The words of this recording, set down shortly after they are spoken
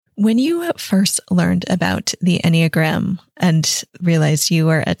When you first learned about the Enneagram and realized you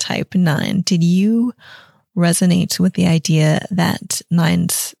were a type 9, did you resonate with the idea that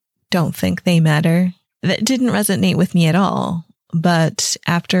 9s don't think they matter? That didn't resonate with me at all. But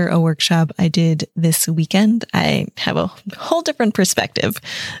after a workshop I did this weekend, I have a whole different perspective.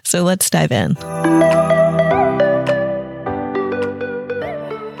 So let's dive in.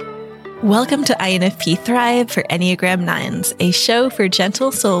 Welcome to INFP Thrive for Enneagram 9s, a show for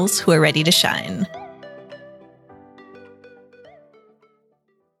gentle souls who are ready to shine.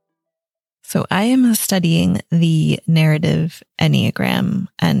 So I am studying the narrative Enneagram,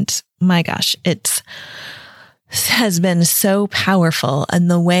 and my gosh, it has been so powerful. And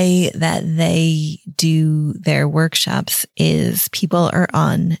the way that they do their workshops is people are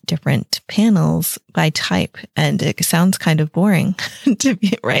on different panels by type. And it sounds kind of boring to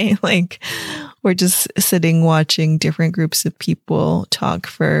be right. Like we're just sitting watching different groups of people talk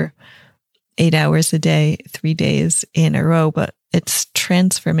for 8 hours a day, 3 days in a row. But it's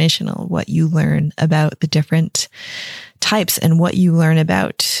transformational what you learn about the different types and what you learn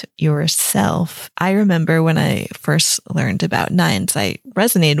about yourself. I remember when I first learned about 9s, I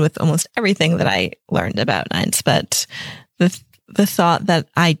resonated with almost everything that I learned about 9s, but the thought that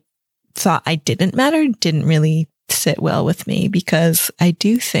I thought I didn't matter didn't really sit well with me, because I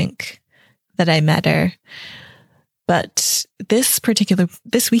do think that I matter. But this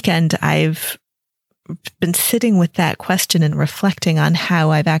weekend, I've been sitting with that question and reflecting on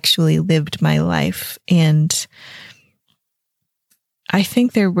how I've actually lived my life. And I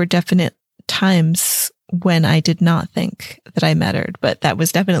think there were definite times when I did not think that I mattered, but that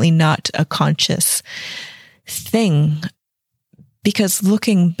was definitely not a conscious thing. Because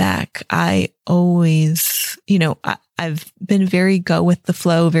looking back, I always, I've been very go with the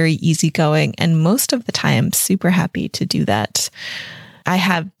flow, very easygoing, and most of the time super happy to do that. I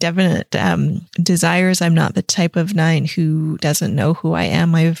have definite desires. I'm not the type of 9 who doesn't know who I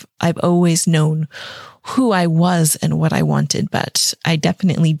am. I've always known who I was and what I wanted, but I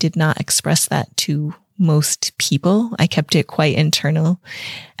definitely did not express that to most people. I kept it quite internal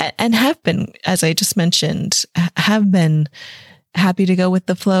and have been, as I just mentioned, have been happy to go with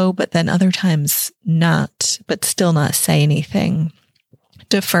the flow, but then other times not, but still not say anything,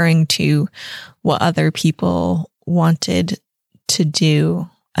 deferring to what other people wanted to do.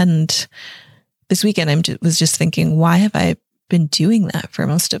 And this weekend, I was just thinking, why have I been doing that for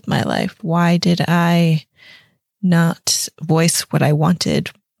most of my life? Why did I not voice what I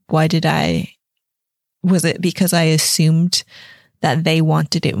wanted? Was it because I assumed that they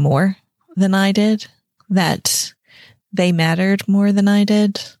wanted it more than I did? That they mattered more than I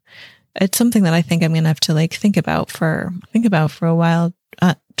did? It's something that I think I'm going to have to think about for a while,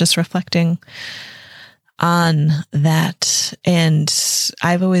 just reflecting on that. And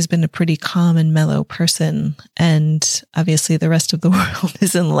I've always been a pretty calm and mellow person, and obviously the rest of the world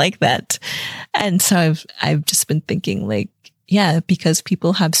isn't like that. And so I've just been thinking because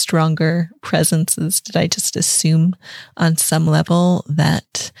people have stronger presences, did I just assume on some level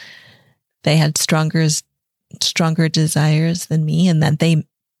that they had stronger desires than me, and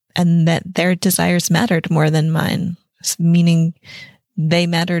that their desires mattered more than mine, meaning they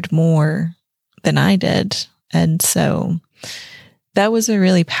mattered more than I did. And so that was a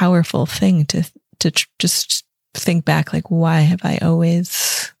really powerful thing to just think back, why have I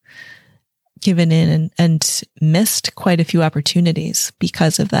always given in and missed quite a few opportunities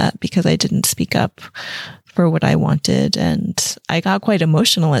because of that, because I didn't speak up for what I wanted. And I got quite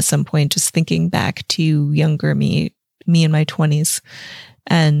emotional at some point, just thinking back to younger me in my 20s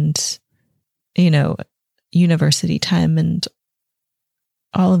and, university time and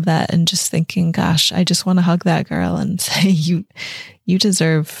all of that, and just thinking, gosh, I just want to hug that girl and say, you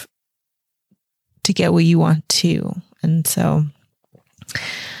deserve to get what you want too. And so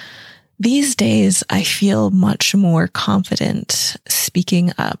these days I feel much more confident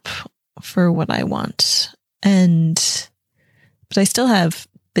speaking up for what I want. But I still have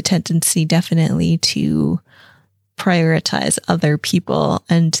the tendency definitely to prioritize other people.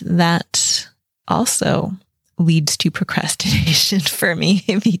 And that also leads to procrastination for me,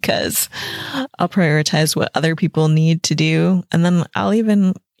 because I'll prioritize what other people need to do. And then I'll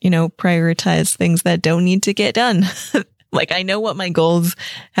even, prioritize things that don't need to get done. I know what my goals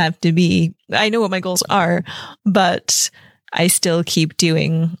have to be. I know what my goals are, but I still keep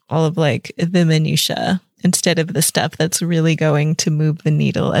doing all of the minutia instead of the stuff that's really going to move the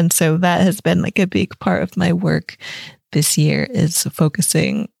needle. And so that has been a big part of my work this year, is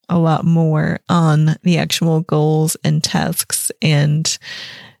focusing a lot more on the actual goals and tasks and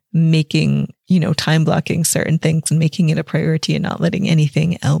making, time blocking certain things and making it a priority and not letting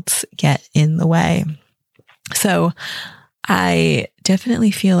anything else get in the way. So I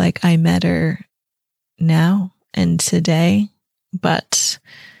definitely feel like I matter now and today, but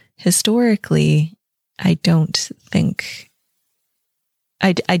historically, I don't think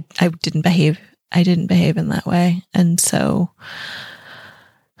I didn't behave. I didn't behave in that way. And so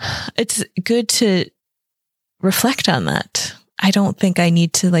it's good to reflect on that. I don't think I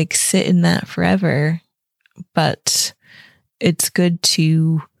need to sit in that forever, but it's good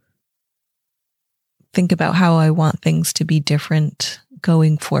to think about how I want things to be different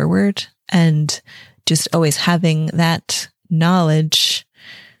going forward, and just always having that knowledge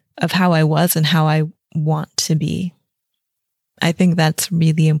of how I was and how I want to be. I think that's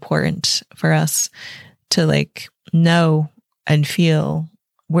really important for us to know and feel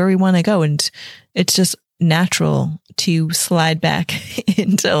where we want to go. And it's just natural to slide back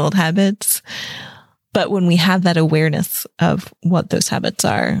into old habits. But when we have that awareness of what those habits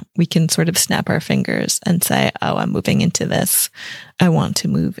are, we can sort of snap our fingers and say, oh, I'm moving into this. I want to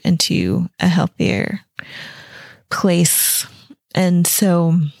move into a healthier place. And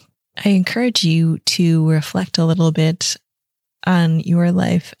so I encourage you to reflect a little bit on your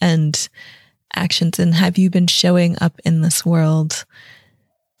life and actions. And have you been showing up in this world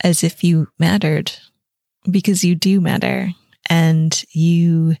as if you mattered? Because you do matter, and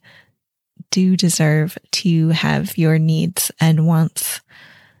you do deserve to have your needs and wants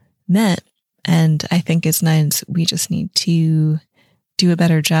met. And I think as nines, we just need to do a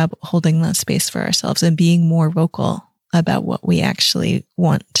better job holding that space for ourselves and being more vocal about what we actually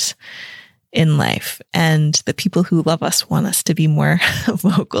want in life. And the people who love us want us to be more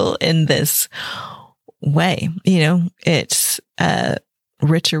vocal in this way. It's a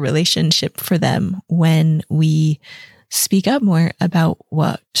richer relationship for them when we speak up more about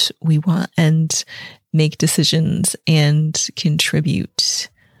what we want and make decisions and contribute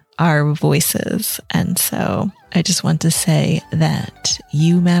our voices. And so I just want to say that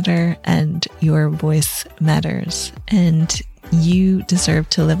you matter and your voice matters, and you deserve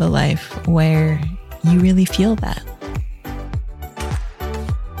to live a life where you really feel that.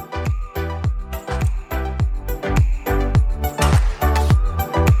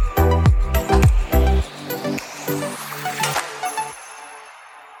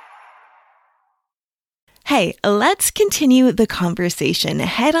 Hey, let's continue the conversation.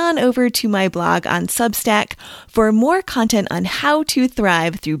 Head on over to my blog on Substack for more content on how to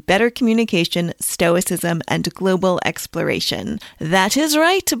thrive through better communication, stoicism, and global exploration. That is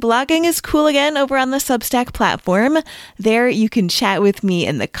right, blogging is cool again over on the Substack platform. There you can chat with me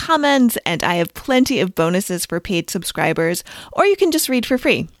in the comments, and I have plenty of bonuses for paid subscribers, or you can just read for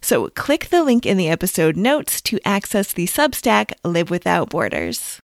free. So click the link in the episode notes to access the Substack Live Without Borders.